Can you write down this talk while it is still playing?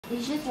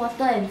It's just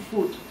water and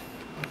food.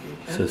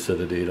 Okay. So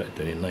Saturday, like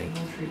 29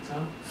 No treats,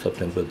 huh?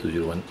 September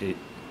 2018.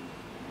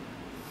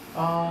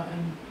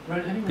 And any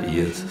The renovation,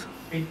 years.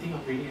 painting or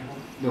painting at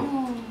home? No.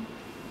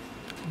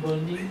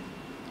 Burning?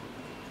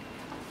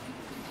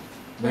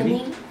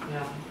 Burning?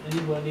 Yeah. Any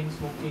burning,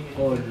 smoking? Anything?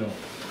 Oh no.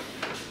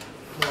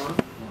 No.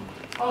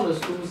 How are the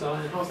stools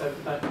and how's the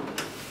appetite?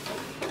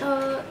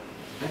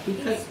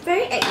 It's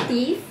very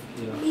active.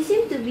 Yeah. He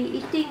seems to be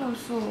eating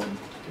also.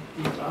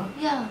 Active, huh?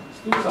 Yeah.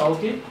 Stools are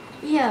okay?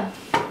 Yeah.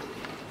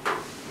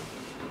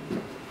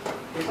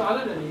 Okay, so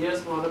other than the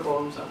ears, no other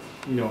problems, huh?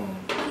 No.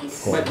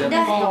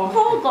 The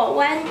hole got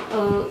one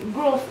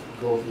growth.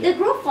 The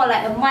growth for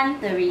like a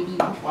month already.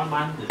 1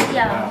 month.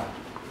 Yeah.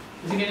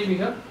 Is it getting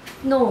bigger?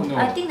 No, No.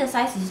 I think the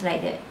size is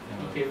like that.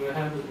 Okay, we'll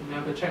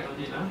have a check on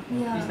it, huh?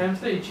 Yeah. Is the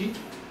hamster itchy?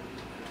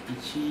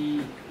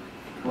 Itchy.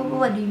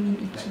 What do you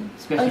mean itchy?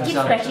 Scratching Itchy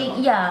sound.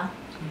 scratching, yeah.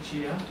 Itchy,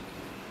 yeah.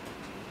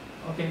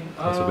 Okay.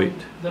 That's a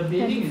weight. The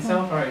bedding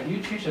itself, right? You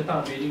changed the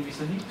type of bedding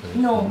recently?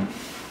 No.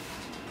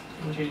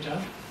 No change,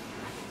 huh?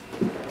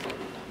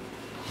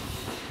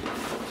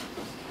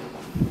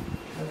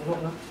 Have a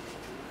look, huh?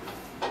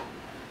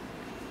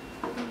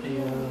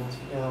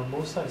 Yeah,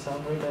 both sides are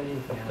very badly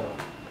infected.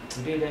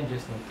 Today then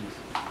just noticed.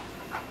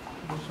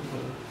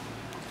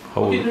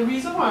 How Okay, the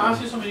reason why I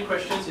ask you so many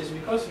questions is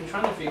because we're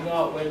trying to figure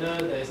out whether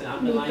there is an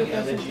underlying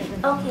allergy.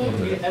 Okay.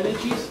 Okay,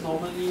 allergies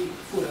normally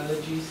food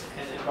allergies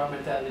and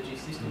environmental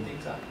allergies, these two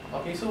things are.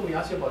 Okay, so we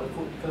ask you about the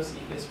food because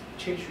it has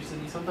changed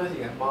recently. Sometimes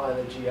you get mild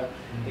allergy,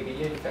 they get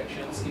ear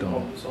infections, skin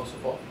problems, so on and so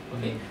forth.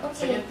 Okay.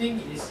 Second thing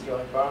is your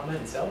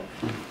environment itself.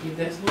 If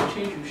there's no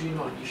change, usually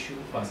not an issue.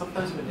 But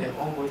sometimes when they have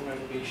ongoing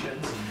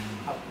renovations,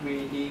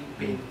 upgrading,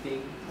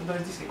 painting,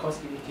 sometimes this can cause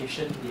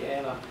irritation in the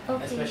air,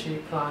 especially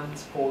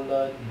plants,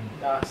 pollen,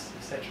 dust,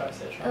 etc.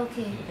 etc.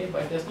 Okay. Okay,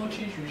 but if there's no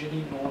change,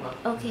 usually no.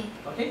 Okay.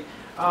 Okay.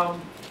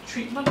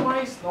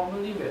 Treatment-wise,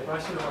 normally we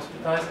advise you to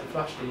hospitalize and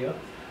flush the ear.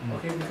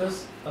 Okay,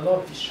 because a lot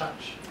of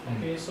discharge.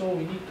 Okay, so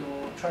we need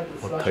to try to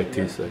flush the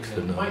ear.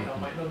 external. Might or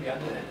might not be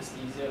under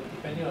anesthesia,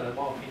 depending on the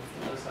amount of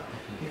painfulness.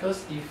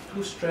 Because if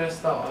too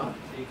stressed out,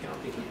 they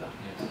cannot take it.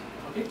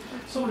 Okay,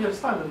 so we have to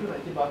start with a bit of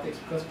antibiotics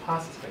because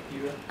pus is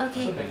bacteria.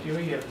 Okay. So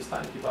bacteria, you have to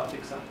start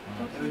antibiotics. And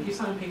we give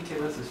some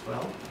painkillers as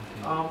well.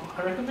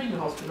 I recommend you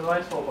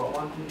hospitalize for about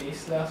 1-2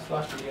 days. Let us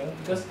flush the ear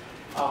because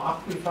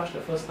after we flush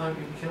the first time,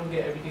 if we cannot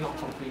get everything out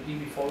completely,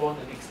 we follow on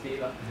the next day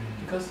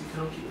because you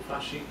cannot keep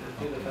flushing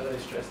until the fellow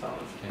is stressed out.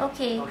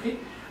 Okay. Okay.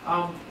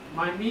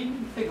 My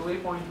main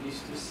takeaway point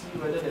is to see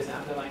whether there's an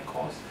underlying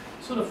cause.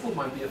 So the food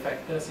might be a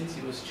factor since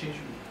it was changed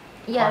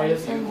prior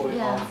to you going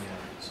off.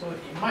 So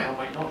it might or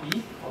might not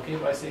be, okay,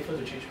 but it's safer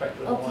to change back to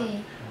the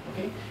one.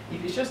 Okay.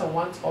 If it's just a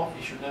once off,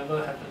 it should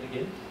never happen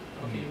again.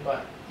 Okay,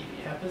 but if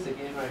it happens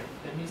again, right,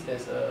 that means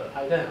there's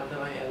either an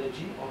underlying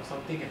allergy or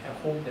something at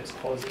home that's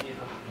causing it.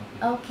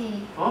 Okay.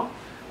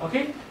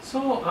 Okay,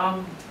 so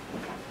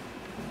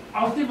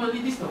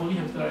ultimately this is the only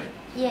hamster, right?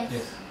 Yes.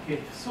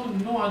 Okay, so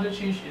no other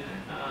change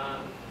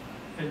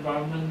in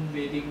environment,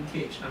 bedding,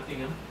 cage,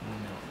 nothing,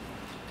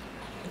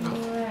 No,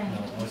 right.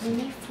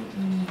 Only food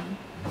only.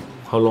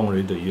 How long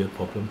already the ear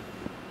problem?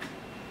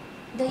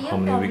 The ear How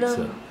many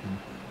problem. weeks?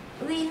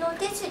 We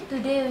noticed it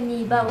today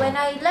only, but when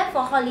I left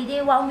for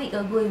holiday 1 week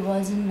ago, it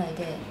wasn't like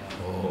that.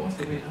 Oh, What's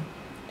the weight?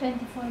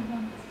 24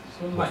 months.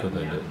 So Also light,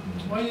 like yeah. that.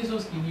 Why are you so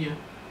skinny?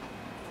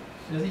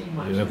 Does it eat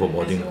much? You went for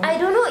boarding. I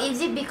don't know, is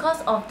it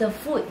because of the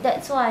food?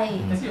 That's why.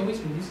 Has it always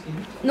been this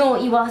skinny? No,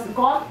 it was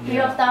gone.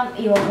 Period of time,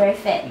 it was very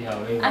fat.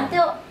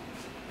 Until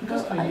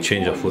Because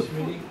Change of food. It's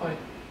really quite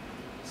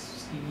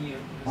skinny.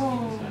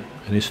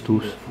 any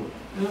stools?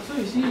 Yeah, so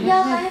you see,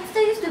 yeah, my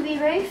hamster used to be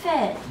very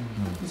fat.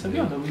 it's a bit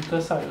on the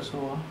weaker side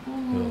also.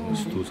 The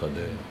stools are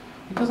there.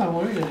 Because I'm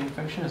worried that the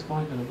infection has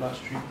gone into the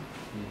bloodstream.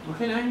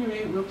 Okay, then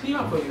anyway, we'll clean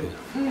up for you.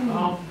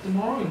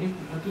 Tomorrow,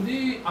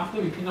 today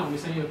after we clean up, we'll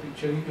send you a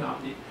picture, give you an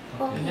update.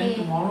 And then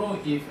tomorrow,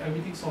 if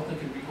everything's sorted,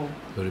 can bring home.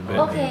 Very bad.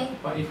 Okay.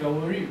 But if you're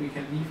worried, we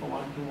can leave for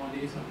 1-2 more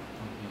days.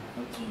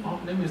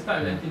 Okay. Then we'll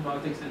start with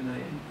antibiotics and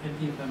the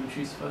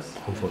anti-inflammatories first.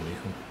 Home for me.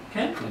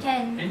 Can?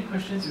 Can. Any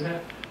questions you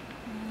have?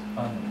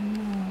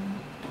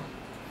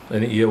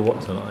 Any ear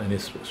warts or not?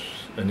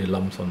 Any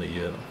lumps on the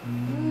ear?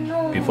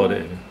 No. Before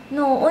that?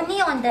 No,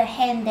 only on the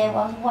hand. There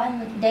was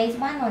one. There is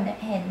one on the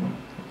hand.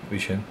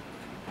 Which hand?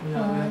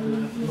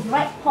 His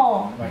right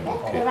paw.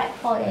 Okay. The right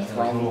paw. There is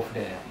one. Growth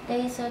there. There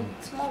is a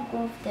small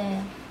growth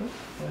there.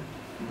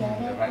 The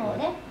other paw.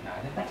 There.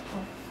 Right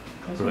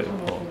paw. Right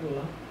paw.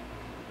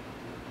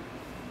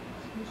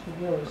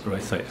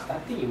 Right side.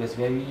 Starting it was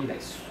very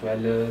like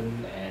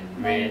swollen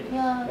and red,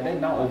 Yeah. but then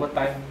now over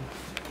time,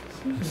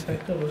 Let me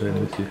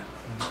see.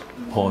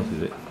 Paw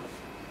is it?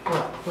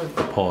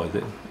 Paw is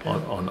it?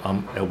 On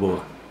arm,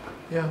 elbow.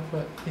 Yeah,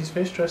 but he's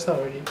very stressed out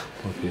already.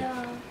 Okay.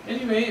 Yeah.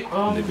 Anyway,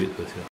 A little bit first, yeah.